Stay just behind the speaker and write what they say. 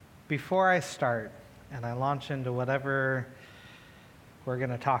before I start and I launch into whatever we're going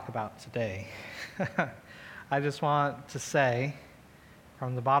to talk about today, I just want to say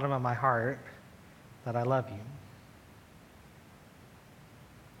from the bottom of my heart that I love you.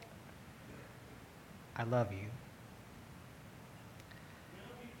 I love you.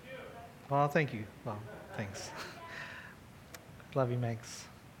 Well, thank you. Well, thanks. Love you, Megs.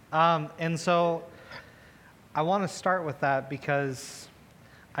 And so I want to start with that because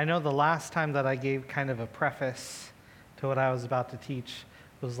I know the last time that I gave kind of a preface to what I was about to teach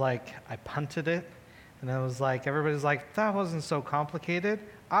was like I punted it, and it was like everybody's like, that wasn't so complicated.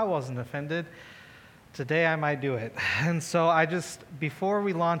 I wasn't offended. Today I might do it. And so before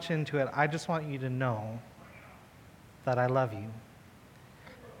we launch into it, I just want you to know that I love you.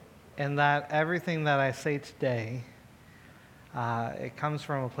 And that everything that I say today, it comes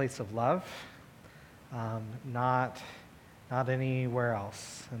from a place of love, not anywhere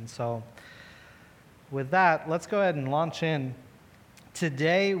else. And so with that, let's go ahead and launch in.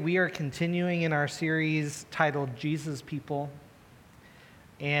 Today we are continuing in our series titled Jesus People.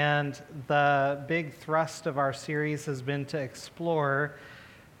 And the big thrust of our series has been to explore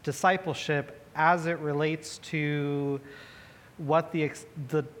discipleship as it relates to what the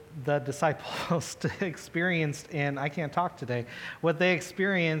disciples experienced what they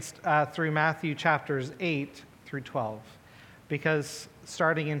experienced through Matthew chapters 8 through 12. Because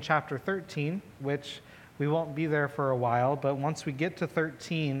starting in chapter 13, which we won't be there for a while, but once we get to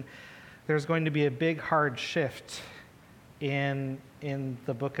 13, there's going to be a big hard shift in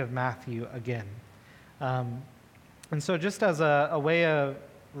the book of Matthew again. And so just as a way of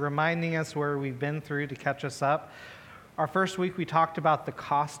reminding us where we've been through to catch us up, our first week we talked about the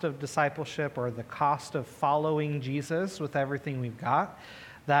cost of discipleship, or the cost of following Jesus with everything we've got.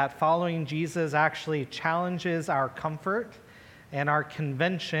 That following Jesus actually challenges our comfort and our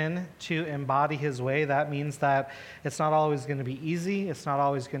convention to embody his way. That means that it's not always going to be easy. It's not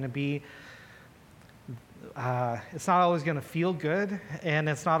always going to feel good, and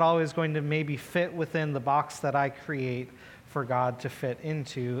it's not always going to maybe fit within the box that I create for God to fit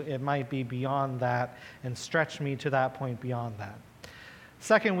into. It might be beyond that and stretch me to that point beyond that.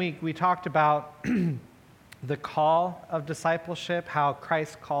 Second week, we talked about the call of discipleship, how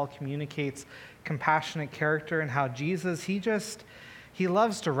Christ's call communicates compassionate character, and how Jesus, he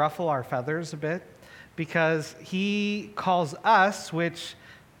loves to ruffle our feathers a bit because he calls us, which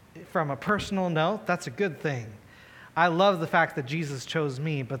from a personal note, that's a good thing. I love the fact that Jesus chose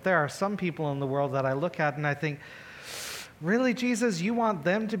me, but there are some people in the world that I look at and I think, really, Jesus, you want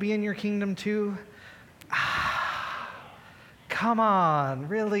them to be in your kingdom too? Come on,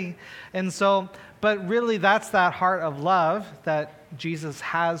 really? And so, but really that's that heart of love that Jesus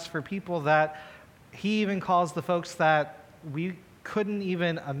has for people, that he even calls the folks that we couldn't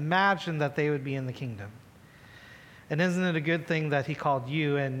even imagine that they would be in the kingdom. And isn't it a good thing that he called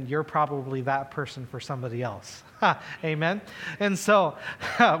you, and you're probably that person for somebody else? Amen? And so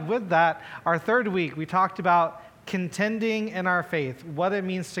with that, our third week, we talked about contending in our faith, what it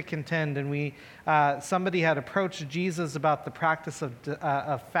means to contend. And somebody had approached Jesus about the practice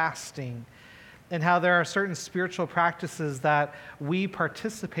of fasting, and how there are certain spiritual practices that we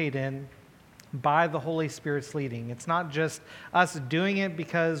participate in by the Holy Spirit's leading. It's not just us doing it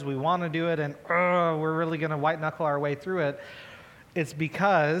because we want to do it and we're really going to white-knuckle our way through it. It's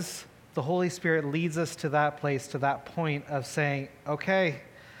because the Holy Spirit leads us to that place, to that point of saying, okay,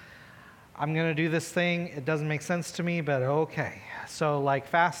 I'm going to do this thing. It doesn't make sense to me, but okay. So like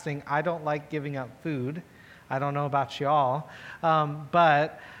fasting, I don't like giving up food. I don't know about y'all.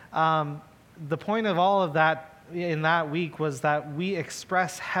 But the point of all of that in that week was that we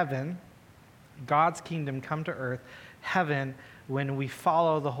express heaven, God's kingdom come to earth, heaven, when we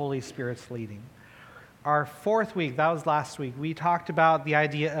follow the Holy Spirit's leading. Our fourth week, that was last week, we talked about the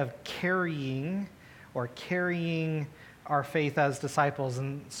idea of carrying our faith as disciples.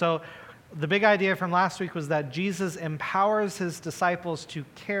 And so the big idea from last week was that Jesus empowers his disciples to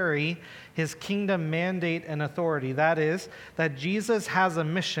carry his kingdom mandate and authority. That is, that Jesus has a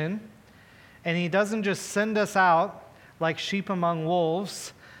mission, and he doesn't just send us out like sheep among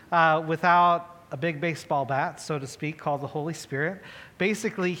wolves without a big baseball bat, so to speak, called the Holy Spirit.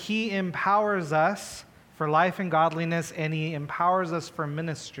 Basically, he empowers us for life and godliness, and he empowers us for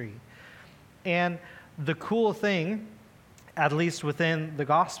ministry. And the cool thing, at least within the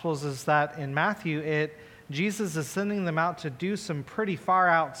Gospels, is that in Matthew, Jesus is sending them out to do some pretty far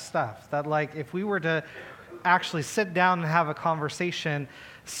out stuff. That like if we were to actually sit down and have a conversation,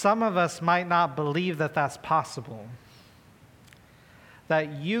 some of us might not believe that that's possible.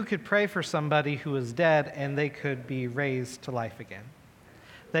 That you could pray for somebody who is dead and they could be raised to life again.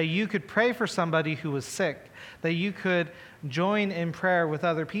 that you could pray for somebody who was sick, that you could join in prayer with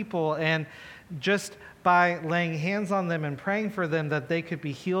other people, and just by laying hands on them and praying for them, that they could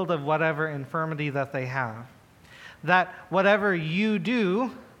be healed of whatever infirmity that they have. That whatever you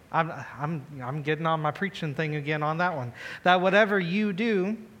do, I'm getting on my preaching thing again on that one, that whatever you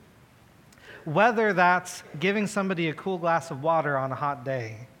do, whether that's giving somebody a cool glass of water on a hot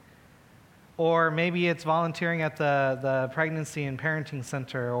day, or maybe it's volunteering at the pregnancy and parenting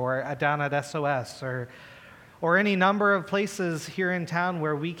center, or down at SOS, or any number of places here in town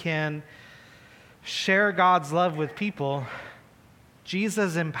where we can share God's love with people,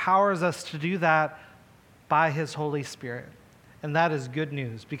 Jesus empowers us to do that by his Holy Spirit. And that is good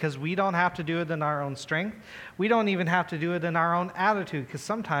news, because we don't have to do it in our own strength. We don't even have to do it in our own attitude, because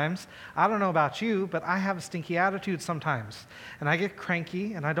sometimes, I don't know about you, but I have a stinky attitude sometimes. And I get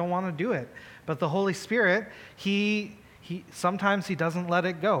cranky, and I don't want to do it. But the Holy Spirit, he sometimes he doesn't let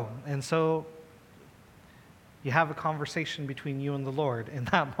it go. And so you have a conversation between you and the Lord in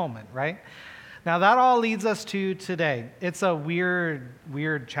that moment, right? Now, that all leads us to today. It's a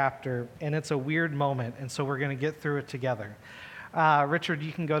weird chapter, and it's a weird moment, and so we're going to get through it together. Richard,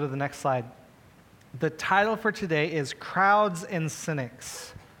 you can go to the next slide. The title for today is Crowds and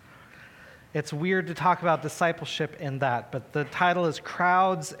Cynics. It's weird to talk about discipleship in that, but the title is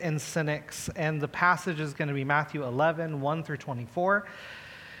Crowds and Cynics, and the passage is going to be Matthew 11, 1 through 24.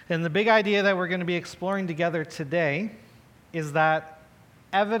 And the big idea that we're going to be exploring together today is that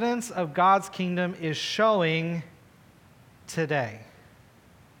evidence of God's kingdom is showing today.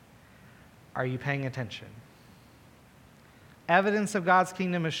 Are you paying attention? Evidence of God's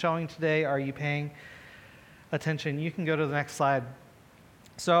kingdom is showing today. Are you paying attention? You can go to the next slide.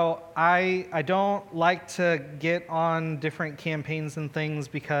 So I don't like to get on different campaigns and things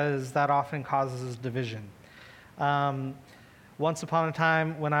because that often causes division. Once upon a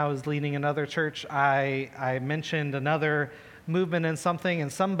time when I was leading another church, I mentioned another movement in something,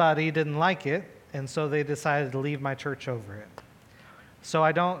 and somebody didn't like it, and so they decided to leave my church over it. So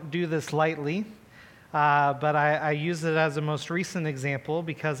I don't do this lightly, but I use it as a most recent example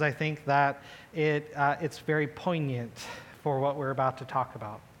because I think that it's very poignant for what we're about to talk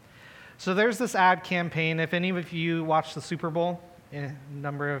about. So there's this ad campaign. If any of you watched the Super Bowl, a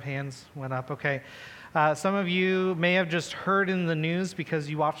number of hands went up. Okay. Some of you may have just heard in the news, because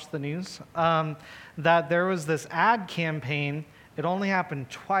you watched the news, that there was this ad campaign. It only happened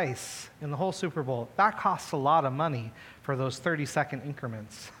twice in the whole Super Bowl. That costs a lot of money for those 30-second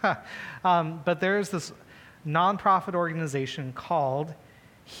increments. But there's this nonprofit organization called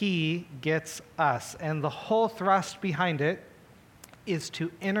He Gets Us, and the whole thrust behind it is to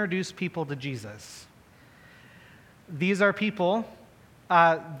introduce people to Jesus. These are people.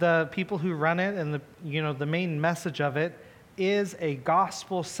 The people who run it, and the main message of it is a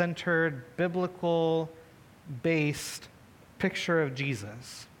gospel-centered, biblical-based picture of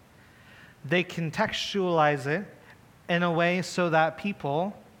Jesus. They contextualize it in a way so that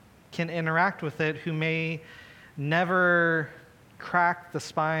people can interact with it who may never crack the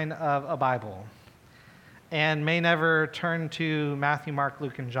spine of a Bible, and may never turn to Matthew, Mark,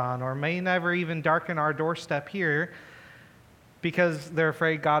 Luke, and John, or may never even darken our doorstep here because they're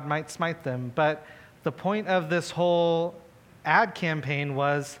afraid God might smite them. But the point of this whole ad campaign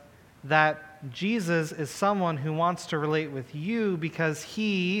was that Jesus is someone who wants to relate with you because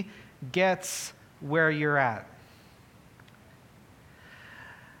he gets where you're at.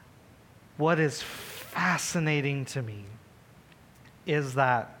 What is fascinating to me is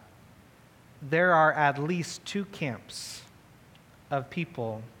that there are at least two camps of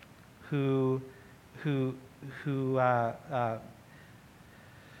people who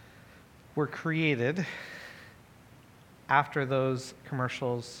were created after those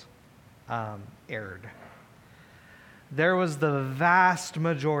commercials aired. There was the vast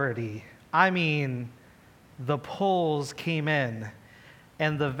majority. I mean, the polls came in,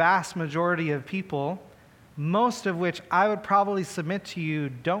 and the vast majority of people, most of which I would probably submit to you,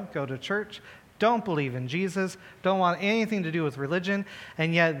 don't go to church, don't believe in Jesus, don't want anything to do with religion,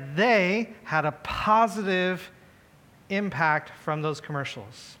 and yet they had a positive impact from those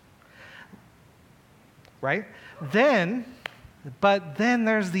commercials. Right? But then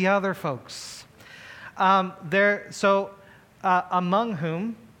there's the other folks. Among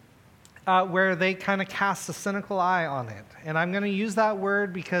whom, where they kind of cast a cynical eye on it. And I'm going to use that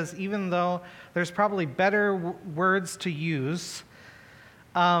word because even though there's probably better words to use,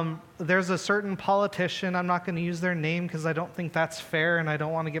 there's a certain politician, I'm not going to use their name because I don't think that's fair and I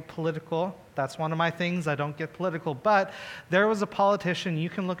don't want to get political. That's one of my things, I don't get political. But there was a politician, you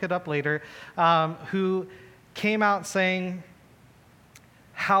can look it up later, who came out saying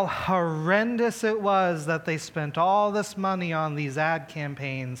how horrendous it was that they spent all this money on these ad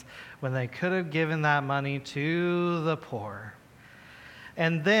campaigns when they could have given that money to the poor.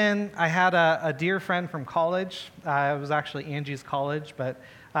 And then I had a dear friend from college, it was actually Angie's college, but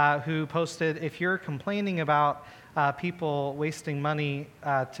who posted, if you're complaining about people wasting money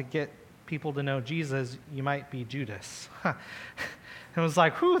to get people to know Jesus, you might be Judas. It was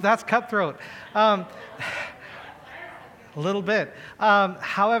like, whew, that's cutthroat. A little bit.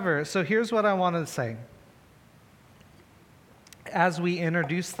 However, so here's what I wanted to say. As we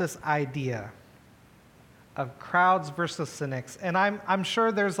introduce this idea of crowds versus cynics, and I'm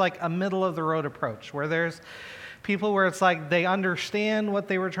sure there's like a middle of the road approach where there's people where it's like they understand what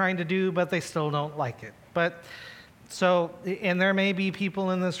they were trying to do, but they still don't like it. But so, and there may be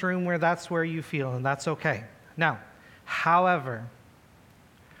people in this room where that's where you feel, and that's okay. Now, however,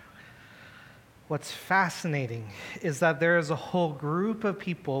 what's fascinating is that there is a whole group of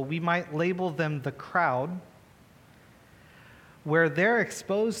people, we might label them the crowd, where they're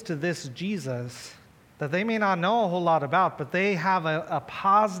exposed to this Jesus that they may not know a whole lot about, but they have a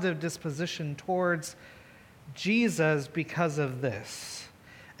positive disposition towards Jesus because of this.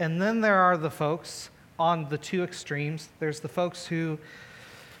 And then there are the folks on the two extremes. There's the folks who,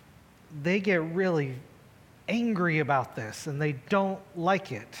 they get really angry about this and they don't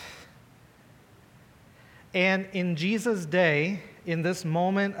like it. And in Jesus' day, in this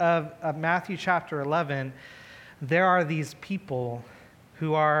moment of Matthew chapter 11, there are these people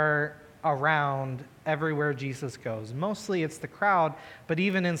who are around everywhere Jesus goes. Mostly it's the crowd, but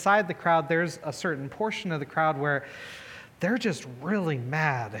even inside the crowd, there's a certain portion of the crowd where they're just really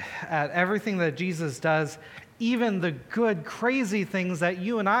mad at everything that Jesus does, even the good, crazy things that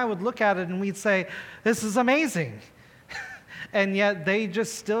you and I would look at it and we'd say, this is amazing. And yet they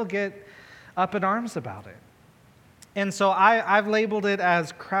just still get up in arms about it. And so I've labeled it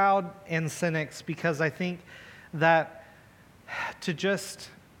as crowd and cynics because I think that to just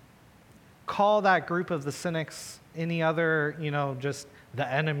call that group of the cynics any other, just the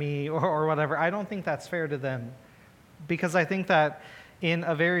enemy or whatever, I don't think that's fair to them. Because I think that in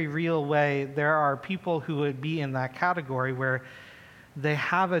a very real way, there are people who would be in that category where they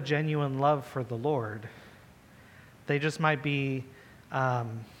have a genuine love for the Lord. They just might be,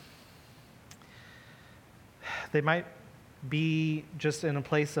 they might be just in a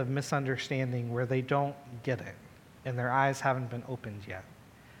place of misunderstanding where they don't get it and their eyes haven't been opened yet.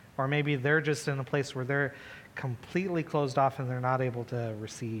 Or maybe they're just in a place where they're completely closed off and they're not able to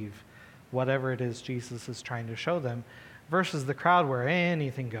receive whatever it is Jesus is trying to show them, versus the crowd where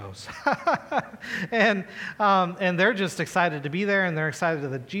anything goes. and they're just excited to be there, and they're excited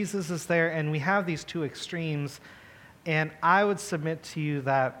that Jesus is there, and we have these two extremes. And I would submit to you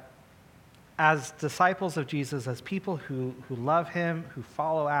that as disciples of Jesus, as people who love him, who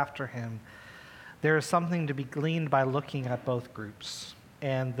follow after him, there is something to be gleaned by looking at both groups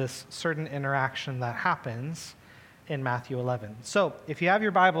and this certain interaction that happens in Matthew 11. So if you have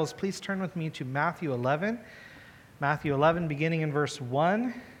your Bibles, please turn with me to Matthew 11. Matthew 11, beginning in verse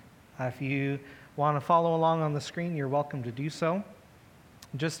 1. If you want to follow along on the screen, you're welcome to do so.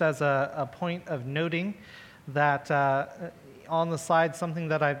 Just as a point of noting that on the slide, something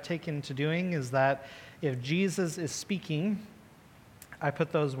that I've taken to doing is that if Jesus is speaking, I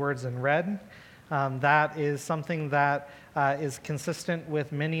put those words in red. That is something that is consistent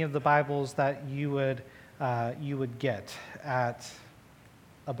with many of the Bibles that you would get at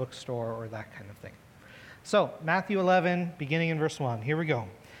a bookstore or that kind of thing. So, Matthew 11, beginning in verse 1. Here we go.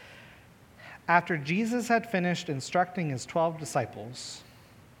 After Jesus had finished instructing his 12 disciples,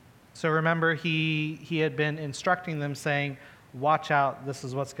 so remember he had been instructing them saying, watch out, this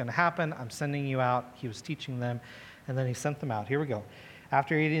is what's going to happen, I'm sending you out. He was teaching them, and then he sent them out. Here we go.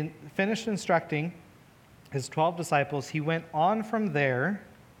 After he finished instructing his 12 disciples, he went on from there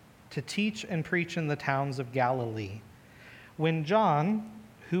to teach and preach in the towns of Galilee. When John,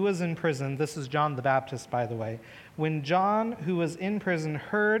 who was in prison, this is John the Baptist, by the way, when John, who was in prison,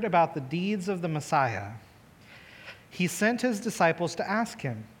 heard about the deeds of the Messiah, he sent his disciples to ask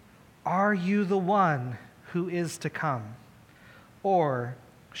him, are you the one who is to come, or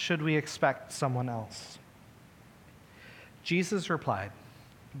should we expect someone else? Jesus replied,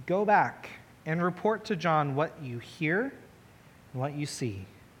 go back and report to John what you hear and what you see.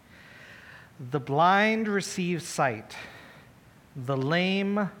 The blind receive sight, the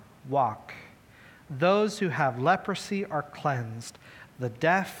lame walk, those who have leprosy are cleansed, the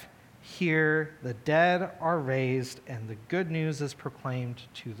deaf hear, the dead are raised, and the good news is proclaimed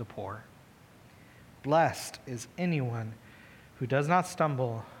to the poor. Blessed is anyone who does not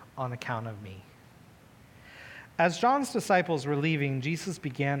stumble on account of me. As John's disciples were leaving, Jesus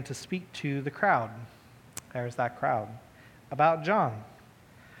began to speak to the crowd. There's that crowd. About John.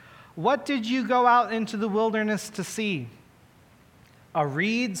 What did you go out into the wilderness to see? A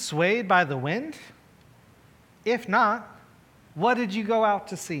reed swayed by the wind? If not, what did you go out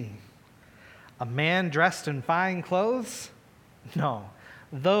to see? A man dressed in fine clothes? No,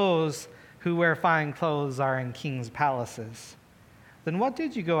 those who wear fine clothes are in kings' palaces. Then what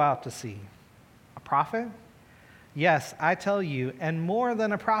did you go out to see? A prophet? Yes, I tell you, and more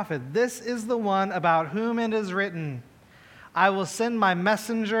than a prophet, this is the one about whom it is written, I will send my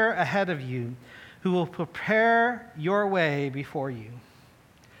messenger ahead of you, who will prepare your way before you.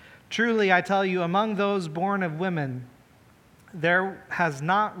 Truly, I tell you, among those born of women, there has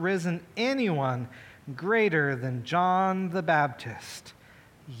not risen anyone greater than John the Baptist.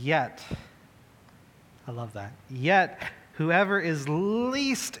 Yet, I love that, yet whoever is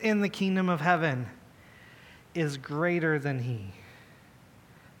least in the kingdom of heaven is greater than he.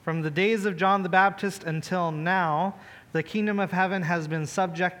 From the days of John the Baptist until now, the kingdom of heaven has been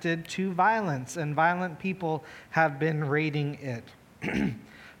subjected to violence, and violent people have been raiding it.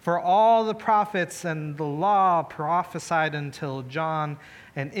 For all the prophets and the law prophesied until John,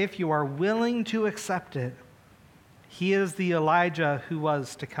 and if you are willing to accept it, he is the Elijah who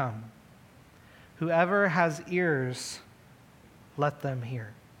was to come. Whoever has ears, let them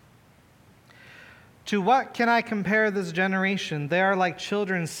hear. To what can I compare this generation? They are like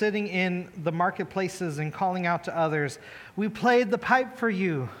children sitting in the marketplaces and calling out to others, we played the pipe for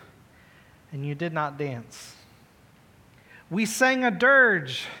you, and you did not dance. We sang a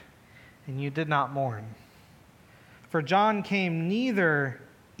dirge, and you did not mourn. For John came neither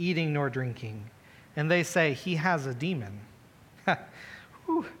eating nor drinking, and they say, he has a demon.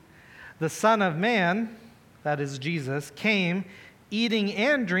 The Son of Man, that is Jesus, came eating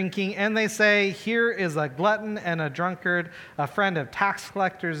and drinking, and they say, here is a glutton and a drunkard, a friend of tax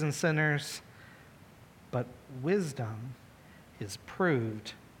collectors and sinners. But wisdom is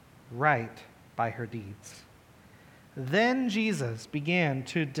proved right by her deeds. Then Jesus began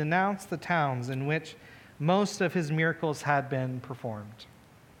to denounce the towns in which most of his miracles had been performed,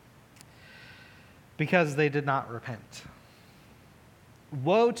 because they did not repent.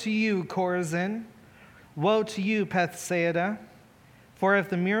 Woe to you, Chorazin! Woe to you, Bethsaida! For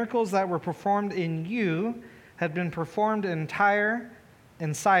if the miracles that were performed in you had been performed in Tyre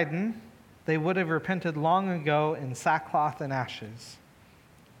and Sidon, they would have repented long ago in sackcloth and ashes.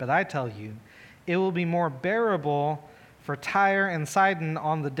 But I tell you, it will be more bearable for Tyre and Sidon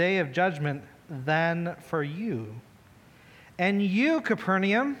on the day of judgment than for you. And you,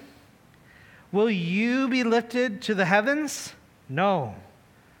 Capernaum, will you be lifted to the heavens? No,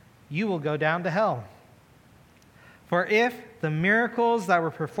 you will go down to hell. For if the miracles that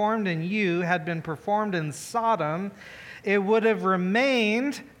were performed in you had been performed in Sodom, it would have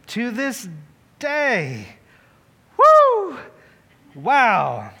remained to this day. Woo!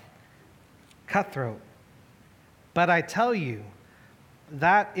 Wow. Cutthroat. But I tell you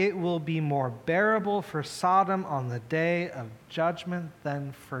that it will be more bearable for Sodom on the day of judgment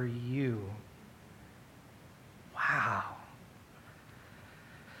than for you. Wow.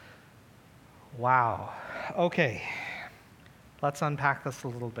 Wow. Okay. Let's unpack this a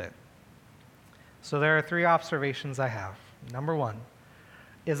little bit. So there are 3 observations I have. Number 1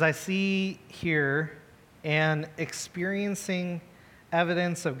 is I see here and experiencing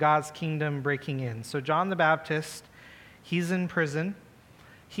evidence of God's kingdom breaking in. So John the Baptist, he's in prison.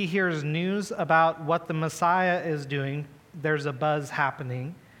 He hears news about what the Messiah is doing. There's a buzz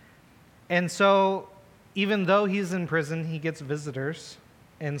happening. And so even though he's in prison, he gets visitors.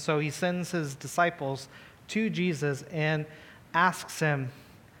 And so he sends his disciples to Jesus and asks him,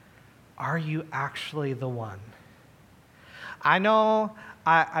 are you actually the one? I know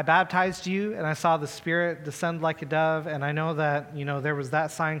I baptized you and I saw the Spirit descend like a dove, and I know that, there was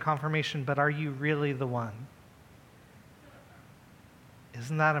that sign confirmation, but are you really the one?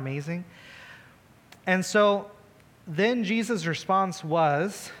 Isn't that amazing? And so then Jesus' response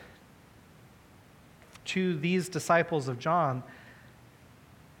was to these disciples of John,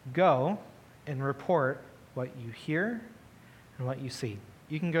 go and report what you hear and what you see.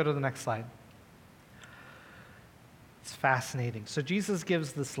 You can go to the next slide. It's fascinating. So Jesus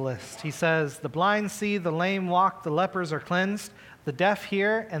gives this list. He says, the blind see, the lame walk, the lepers are cleansed, the deaf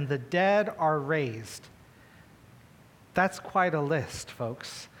hear, and the dead are raised. That's quite a list,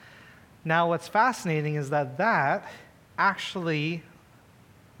 folks. Now, what's fascinating is that actually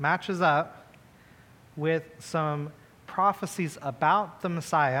matches up with some prophecies about the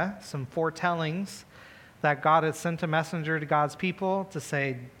Messiah, some foretellings that God had sent a messenger to God's people to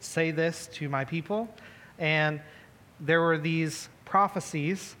say this to my people. And there were these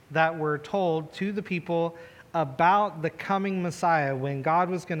prophecies that were told to the people about the coming Messiah, when God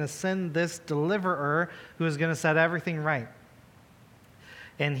was going to send this deliverer who was going to set everything right.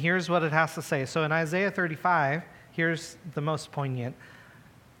 And here's what it has to say. So in Isaiah 35, here's the most poignant.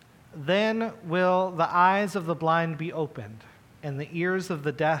 Then will the eyes of the blind be opened, and the ears of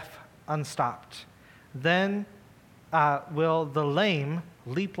the deaf unstopped. Then will the lame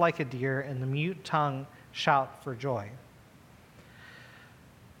leap like a deer, and the mute tongue shout for joy.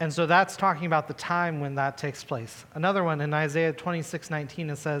 And so that's talking about the time when that takes place. Another one in Isaiah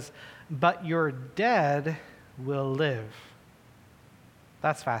 26:19, it says, but your dead will live.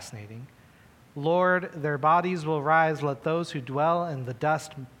 That's fascinating. Lord, their bodies will rise. Let those who dwell in the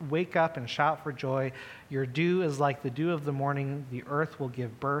dust wake up and shout for joy. Your dew is like the dew of the morning. The earth will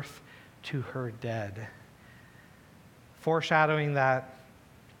give birth to her dead. Foreshadowing that,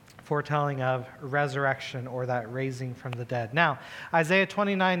 foretelling of resurrection, or that raising from the dead. Now, Isaiah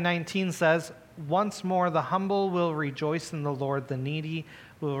 29:19 says, once more the humble will rejoice in the Lord, the needy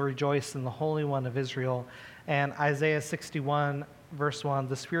will rejoice in the Holy One of Israel. And Isaiah 61, verse 1,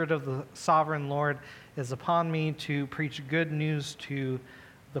 the Spirit of the sovereign Lord is upon me to preach good news to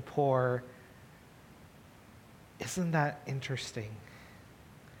the poor. Isn't that interesting?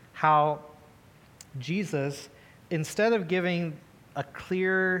 How Jesus, instead of giving a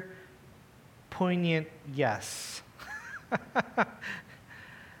clear, poignant yes,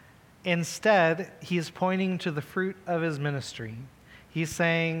 instead, he's pointing to the fruit of his ministry. He's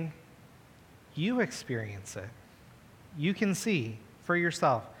saying, you experience it. You can see for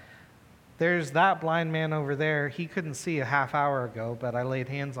yourself. There's that blind man over there. He couldn't see a half hour ago, but I laid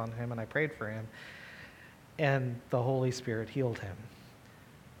hands on him and I prayed for him, and the Holy Spirit healed him.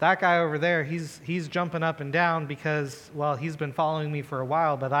 That guy over there, he's jumping up and down because, well, he's been following me for a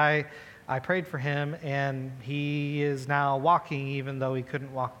while, but I prayed for him, and he is now walking even though he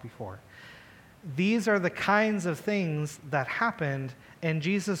couldn't walk before. These are the kinds of things that happened, and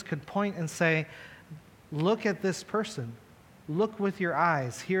Jesus could point and say, look at this person. Look with your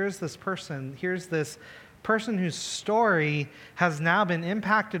eyes. Here's this person. Here's this person whose story has now been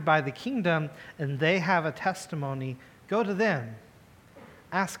impacted by the kingdom, and they have a testimony. Go to them.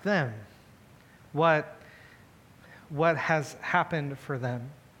 Ask them what has happened for them,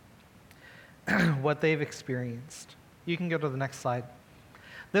 what they've experienced. You can go to the next slide.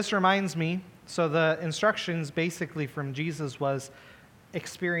 This reminds me, so the instructions basically from Jesus was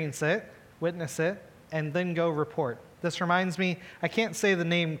experience it, witness it, and then go report. This reminds me, I can't say the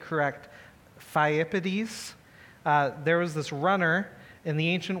name correct, Pheidippides. There was this runner in the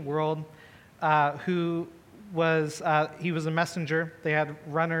ancient world who was, he was a messenger. They had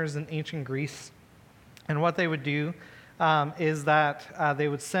runners in ancient Greece. And what they would do is that they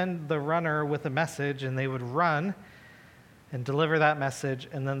would send the runner with a message, and they would run and deliver that message,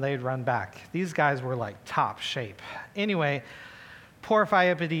 and then they'd run back. These guys were like top shape. Anyway, poor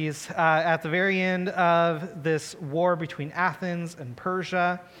Pheidippides, at the very end of this war between Athens and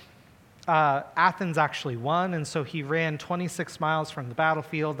Persia, Athens actually won, and so he ran 26 miles from the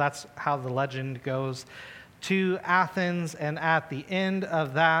battlefield. That's how the legend goes, to Athens, and at the end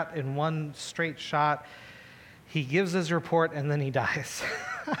of that, in one straight shot, he gives his report, and then he dies.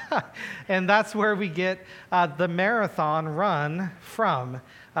 And that's where we get the marathon run from.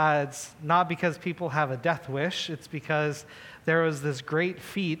 It's not because people have a death wish. It's because there was this great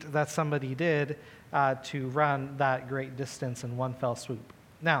feat that somebody did to run that great distance in one fell swoop.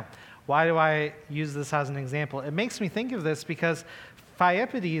 Now, why do I use this as an example? It makes me think of this because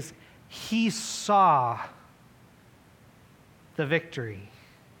Pheidippides, he saw the victory.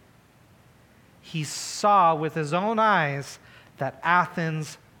 He saw with his own eyes that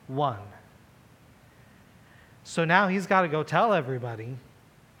Athens won. So now he's got to go tell everybody,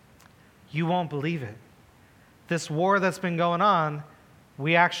 you won't believe it. This war that's been going on,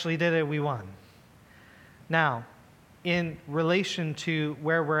 we actually did it, we won. Now, in relation to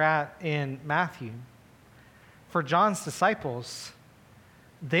where we're at in Matthew, for John's disciples,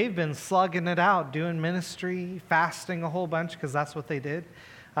 they've been slugging it out, doing ministry, fasting a whole bunch, because that's what they did.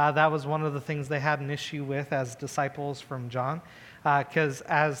 That was one of the things they had an issue with as disciples from John, because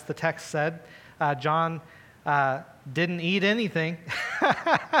as the text said, John didn't eat anything,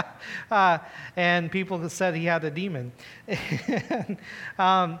 and people said he had a demon.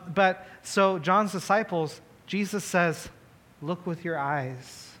 But so John's disciples, Jesus says, look with your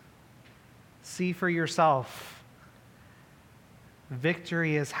eyes, see for yourself.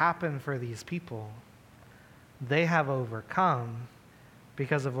 Victory has happened for these people. They have overcome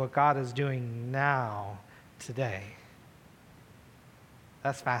because of what God is doing now, today.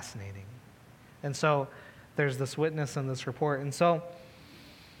 That's fascinating. And so there's this witness and this report. And so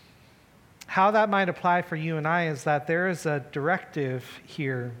how that might apply for you and I is that there is a directive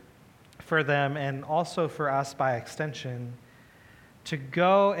here for them, and also for us by extension, to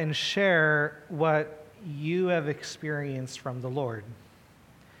go and share what you have experienced from the Lord,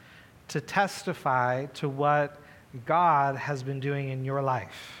 to testify to what God has been doing in your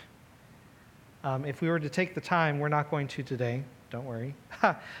life. If we were to take the time, we're not going to today, don't worry,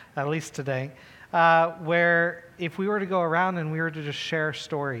 at least today, where if we were to go around and we were to just share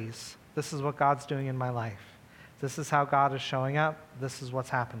stories, this is what God's doing in my life, this is how God is showing up, this is what's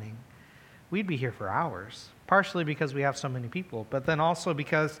happening, we'd be here for hours, partially because we have so many people, but then also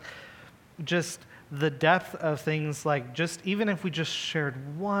because just the depth of things, like just even if we just shared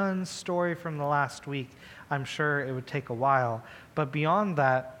one story from the last week, I'm sure it would take a while. But beyond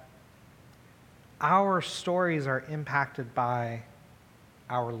that, our stories are impacted by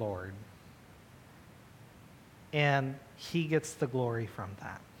our Lord. And he gets the glory from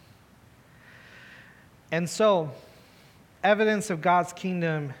that. And so, evidence of God's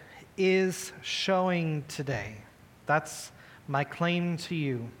kingdom is showing today. That's my claim to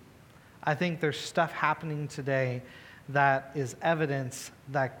you. I think there's stuff happening today that is evidence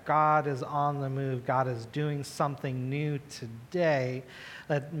that God is on the move. God is doing something new today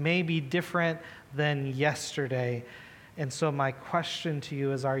that may be different than yesterday. And so my question to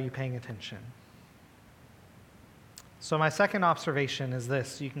you is, are you paying attention? So my second observation is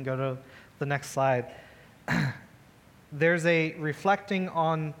this. You can go to the next slide. There's a reflecting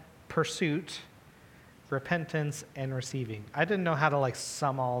on pursuit, repentance, and receiving. I didn't know how to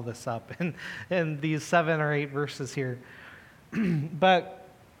sum all this up in these 7 or 8 verses here. But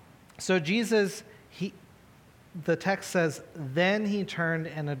so Jesus, the text says, then he turned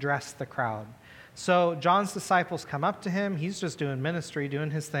and addressed the crowd. So John's disciples come up to him. He's just doing ministry, doing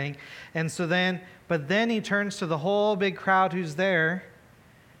his thing. And so but then he turns to the whole big crowd who's there,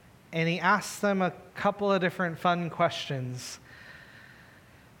 and he asks them a couple of different fun questions.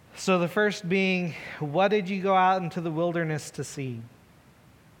 So the first being, what did you go out into the wilderness to see?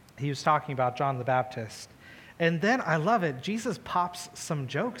 He was talking about John the Baptist. And then, I love it, Jesus pops some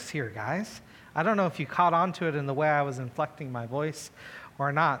jokes here, guys. I don't know if you caught on to it in the way I was inflecting my voice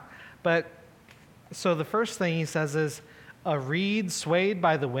or not. But, so the first thing he says is, a reed swayed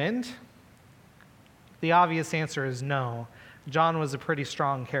by the wind? The obvious answer is no. John was a pretty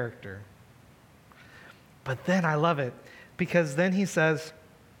strong character. But then I love it, because then he says,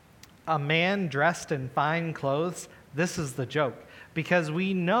 a man dressed in fine clothes. This is the joke. Because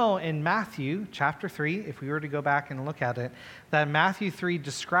we know in Matthew chapter 3, if we were to go back and look at it, that Matthew 3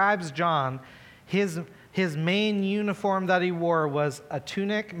 describes John, his main uniform that he wore was a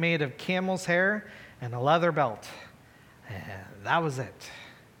tunic made of camel's hair and a leather belt. And that was it.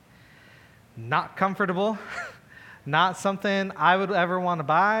 Not comfortable, not something I would ever want to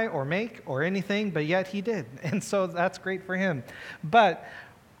buy or make or anything, but yet he did. And so that's great for him. But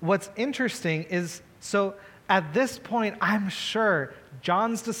what's interesting is, so at this point, I'm sure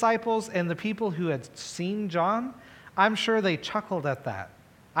John's disciples and the people who had seen John, I'm sure they chuckled at that.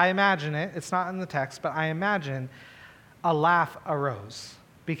 I imagine it. It's not in the text, but I imagine a laugh arose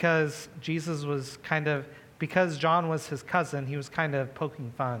because because John was his cousin, he was kind of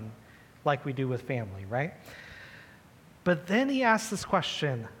poking fun like we do with family, right? But then he asked this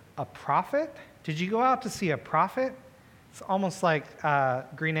question, a prophet? Did you go out to see a prophet? It's almost like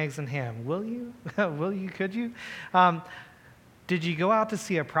green eggs and ham. Will you? Will you? Could you? Did you go out to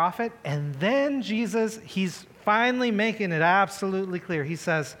see a prophet? And then Jesus, he's finally making it absolutely clear. He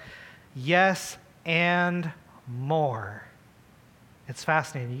says, yes, and more. It's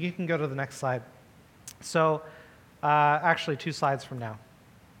fascinating. You can go to the next slide. So, actually, 2 slides from now.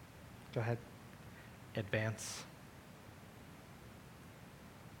 Go ahead. Advance.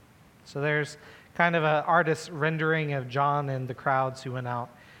 So there's kind of an artist's rendering of John and the crowds who went out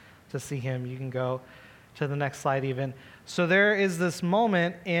to see him. You can go to the next slide even. So there is this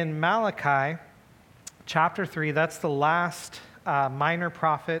moment in Malachi chapter 3. That's the last minor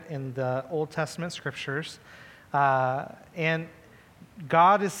prophet in the Old Testament scriptures. And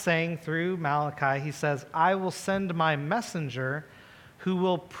God is saying through Malachi, he says, I will send my messenger who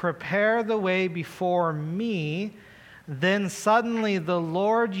will prepare the way before me. Then suddenly the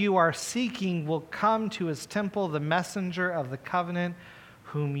Lord you are seeking will come to his temple, the messenger of the covenant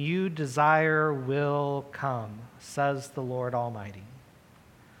whom you desire will come, says the Lord Almighty.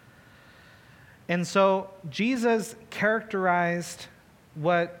 And so Jesus characterized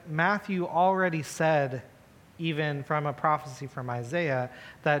what Matthew already said, even from a prophecy from Isaiah,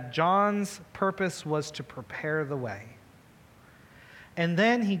 that John's purpose was to prepare the way. And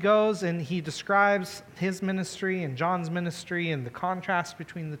then he goes and he describes his ministry and John's ministry and the contrast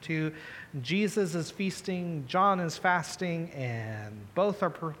between the two. Jesus is feasting, John is fasting, and both are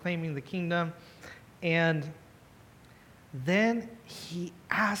proclaiming the kingdom. And then he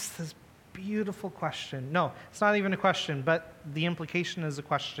asks this beautiful question. No, it's not even a question, but the implication is a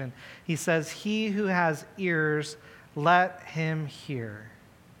question. He says, "He who has ears, let him hear."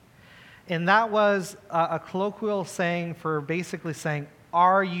 And that was a colloquial saying for basically saying,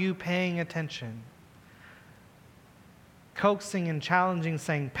 are you paying attention? Coaxing and challenging,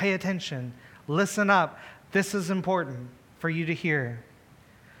 saying, pay attention, listen up. This is important for you to hear.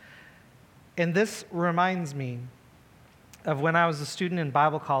 And this reminds me of when I was a student in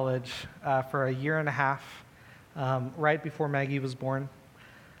Bible college for a year and a half, right before Maggie was born.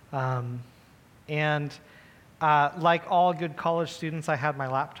 Like all good college students, I had my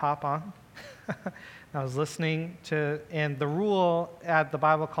laptop on. I was listening to, and the rule at the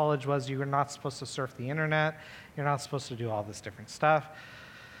Bible college was you were not supposed to surf the internet. You're not supposed to do all this different stuff.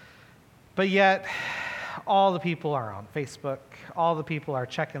 But yet, all the people are on Facebook. All the people are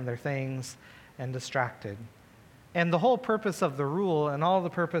checking their things and distracted. And the whole purpose of the rule and all the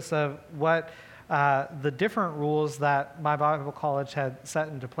purpose of what the different rules that my Bible college had set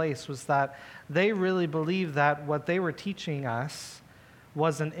into place was that they really believed that what they were teaching us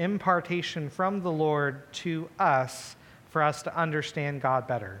was an impartation from the Lord to us for us to understand God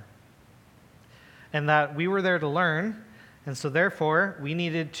better. And that we were there to learn, and so therefore we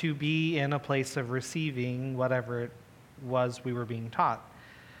needed to be in a place of receiving whatever it was we were being taught.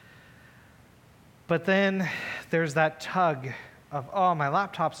 But then there's that tug of, oh, my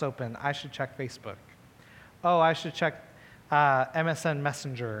laptop's open, I should check Facebook. Oh, I should check MSN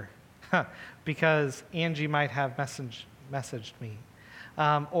Messenger because Angie might have messaged me.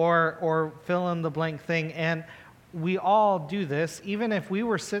 Or fill in the blank thing. And we all do this, even if we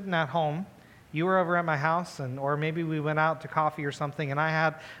were sitting at home, you were over at my house, or maybe we went out to coffee or something, and I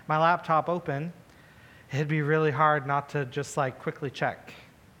had my laptop open, it'd be really hard not to just quickly check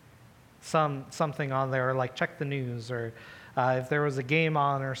something on there, or check the news, or if there was a game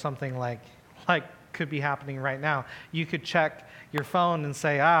on or something like could be happening right now, you could check your phone and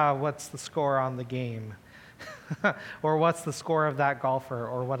say, what's the score on the game? Or what's the score of that golfer,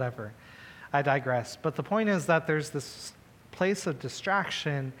 or whatever. I digress. But the point is that there's this place of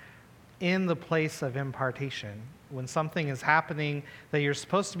distraction in the place of impartation. When something is happening that you're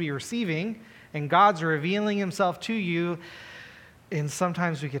supposed to be receiving, and God's revealing himself to you, and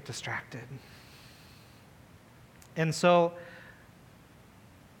sometimes we get distracted. And so,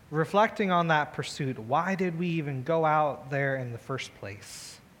 reflecting on that pursuit, why did we even go out there in the first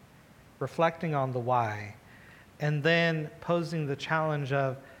place? Reflecting on the why. And then posing the challenge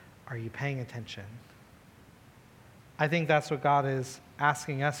of, are you paying attention? I think that's what God is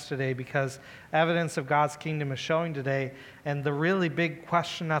asking us today, because evidence of God's kingdom is showing today, and the really big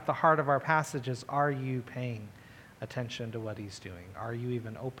question at the heart of our passage is, are you paying attention to what he's doing? Are you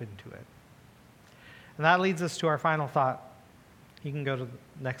even open to it? And that leads us to our final thought. You can go to the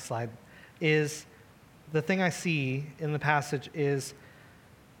next slide. Is the thing I see in the passage is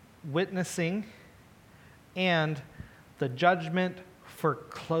witnessing and the judgment for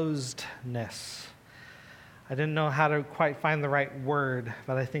closedness. I didn't know how to quite find the right word,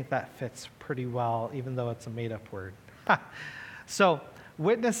 but I think that fits pretty well, even though it's a made-up word. So,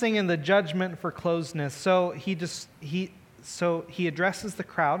 witnessing and the judgment for closedness. So he addresses the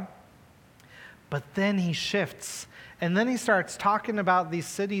crowd, but then he shifts, and then he starts talking about these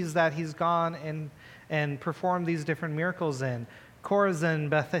cities that he's gone and performed these different miracles in: Chorazin,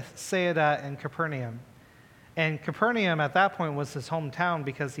 Bethsaida, and Capernaum. And Capernaum at that point was his hometown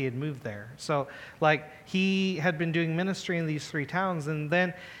because he had moved there. So he had been doing ministry in these three towns, and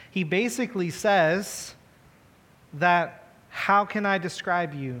then he basically says that, how can I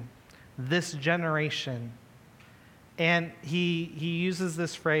describe you, this generation? And he uses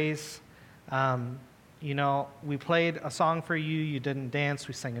this phrase, we played a song for you, you didn't dance,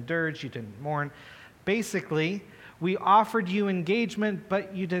 we sang a dirge, you didn't mourn. Basically, we offered you engagement,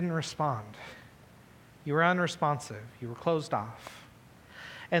 but you didn't respond. You were unresponsive. You were closed off.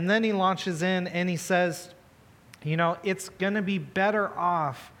 And then he launches in and he says, it's going to be better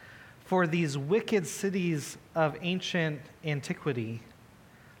off for these wicked cities of ancient antiquity,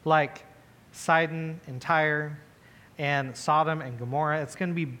 like Sidon and Tyre and Sodom and Gomorrah. It's going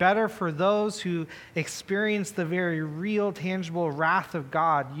to be better for those who experience the very real, tangible wrath of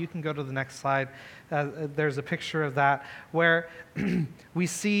God. You can go to the next slide. There's a picture of that where we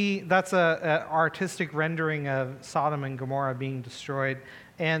see that's an artistic rendering of Sodom and Gomorrah being destroyed.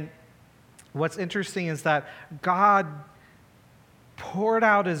 And what's interesting is that God poured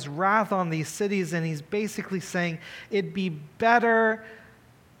out his wrath on these cities, and he's basically saying it'd be better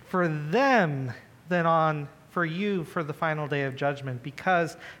for them than for you for the final day of judgment,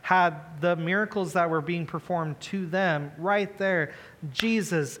 because had the miracles that were being performed to them right there,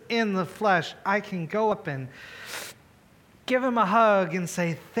 Jesus in the flesh, I can go up and give him a hug and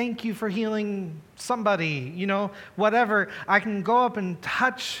say, thank you for healing somebody, whatever. I can go up and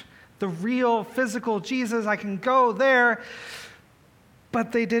touch the real physical Jesus. I can go there.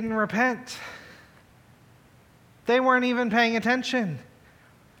 But they didn't repent. They weren't even paying attention.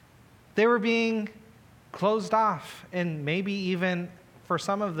 They were being closed off, and maybe even, for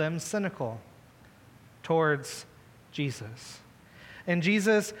some of them, cynical towards Jesus. And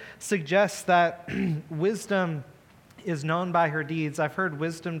Jesus suggests that wisdom is known by her deeds. I've heard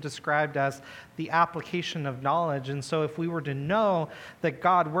wisdom described as the application of knowledge. And so if we were to know that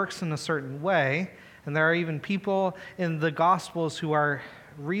God works in a certain way, and there are even people in the Gospels who are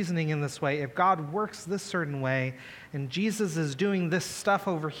reasoning in this way, if God works this certain way, and Jesus is doing this stuff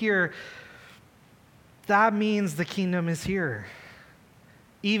over here, that means the kingdom is here.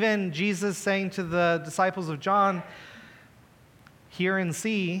 Even Jesus saying to the disciples of John, hear and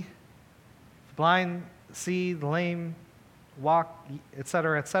see, the blind see, the lame walk,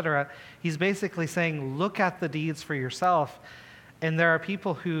 etc., etc. He's basically saying, look at the deeds for yourself. And there are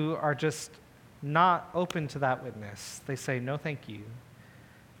people who are just not open to that witness. They say, no, thank you.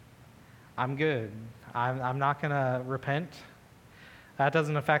 I'm good. I'm not going to repent. That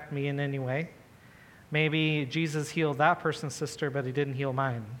doesn't affect me in any way. Maybe Jesus healed that person's sister, but he didn't heal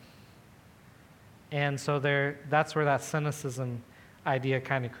mine. And so that's where that cynicism idea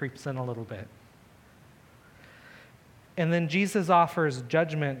kind of creeps in a little bit. And then Jesus offers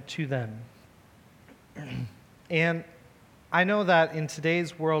judgment to them. And I know that in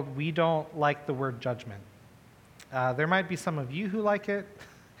today's world, we don't like the word judgment. There might be some of you who like it,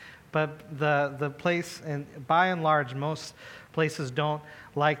 but the place, and by and large, most places don't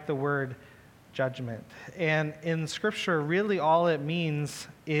like the word judgment. And in Scripture, really all it means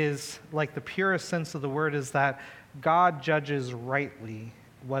is, like the purest sense of the word, is that God judges rightly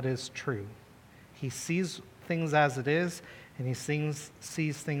what is true. He sees things as it is, and he sees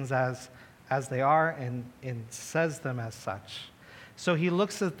things as they are, and says them as such. So he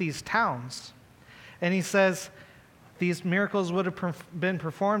looks at these towns, and he says, these miracles would have been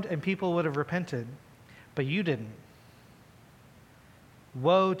performed, and people would have repented, but you didn't.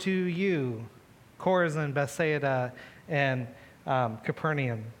 Woe to you, Chorazin, Bethsaida, and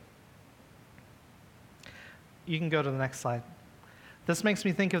Capernaum. You can go to the next slide. This makes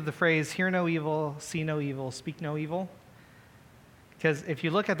me think of the phrase, hear no evil, see no evil, speak no evil. Because if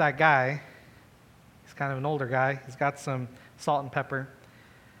you look at that guy, he's kind of an older guy, he's got some salt and pepper.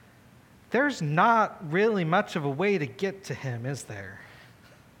 There's not really much of a way to get to him, is there?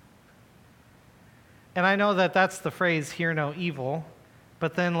 And I know that that's the phrase, hear no evil,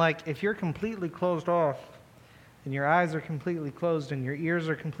 but then if you're completely closed off, and your eyes are completely closed, and your ears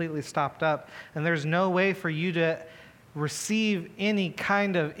are completely stopped up, and there's no way for you to receive any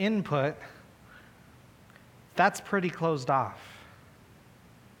kind of input, that's pretty closed off.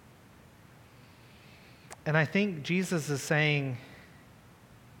 And I think Jesus is saying,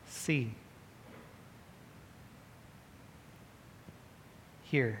 see,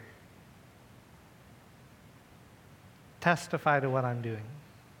 hear, testify to what I'm doing.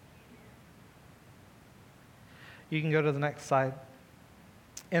 You can go to the next slide.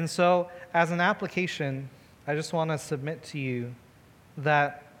 And so, as an application, I just want to submit to you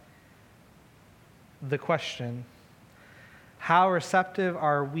that the question, how receptive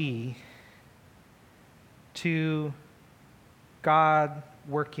are we to God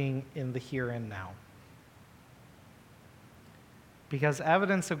working in the here and now? Because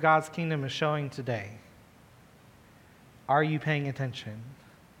evidence of God's kingdom is showing today. Are you paying attention?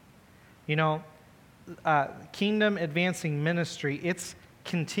 Kingdom advancing ministry, it's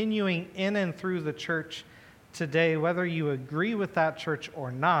continuing in and through the church today, whether you agree with that church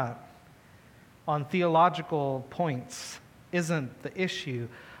or not, on theological points isn't the issue.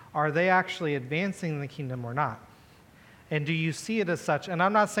 Are they actually advancing the kingdom or not? And do you see it as such? And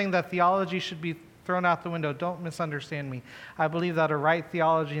I'm not saying that theology should be thrown out the window. Don't misunderstand me. I believe that a right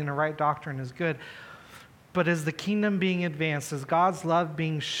theology and a right doctrine is good. But is the kingdom being advanced? Is God's love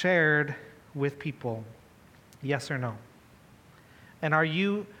being shared with people? Yes or no? And are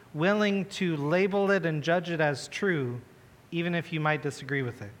you willing to label it and judge it as true, even if you might disagree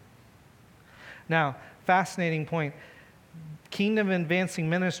with it? Now, fascinating point. Kingdom advancing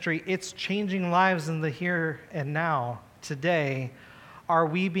ministry, it's changing lives in the here and now, today. Are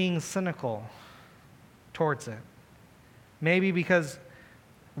we being cynical towards it? Maybe because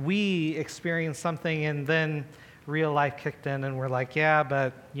we experienced something and then real life kicked in and we're like, yeah,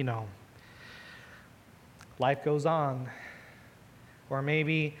 but, life goes on. Or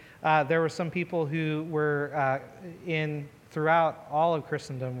maybe there were some people who were throughout all of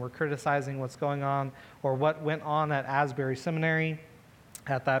Christendom were criticizing what's going on or what went on at Asbury Seminary,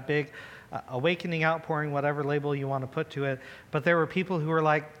 at that big awakening outpouring, whatever label you want to put to it. But there were people who were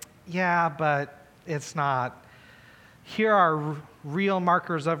like, yeah, but it's not. Here are real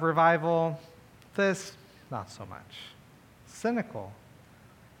markers of revival. This, not so much. Cynical.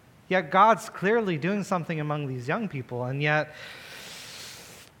 Yet God's clearly doing something among these young people, and yet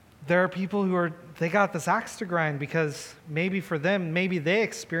there are people they got this axe to grind because maybe for them, maybe they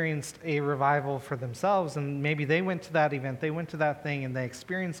experienced a revival for themselves, and maybe they went to that event, they went to that thing, and they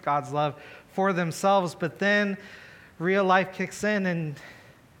experienced God's love for themselves, but then real life kicks in, and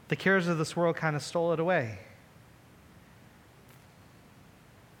the cares of this world kind of stole it away.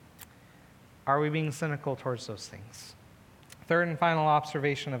 Are we being cynical towards those things? Third and final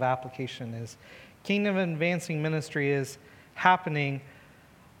observation of application is kingdom advancing ministry is happening.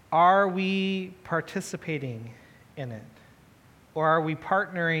 Are we participating in it? Or are we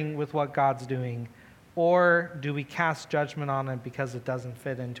partnering with what God's doing? Or do we cast judgment on it because it doesn't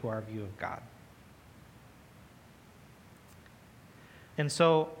fit into our view of God? And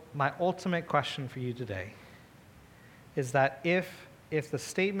so my ultimate question for you today is that if the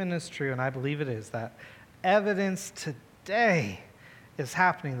statement is true, and I believe it is, that evidence today is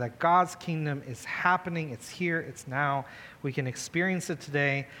happening, that God's kingdom is happening, it's here, it's now, we can experience it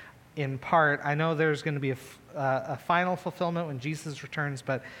today in part. I know there's going to be a final fulfillment when Jesus returns,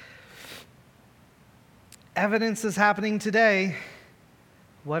 but evidence is happening today.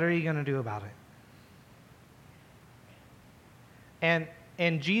 What are you going to do about it?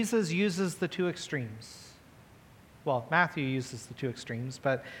 And Jesus uses the two extremes. Well, Matthew uses the two extremes,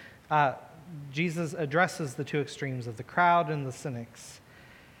 but Jesus addresses the two extremes of the crowd and the cynics.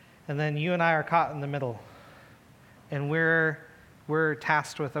 And then you and I are caught in the middle. And we're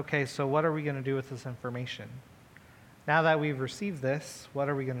tasked with, okay, so what are we going to do with this information? Now that we've received this, what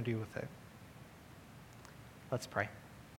are we going to do with it? Let's pray.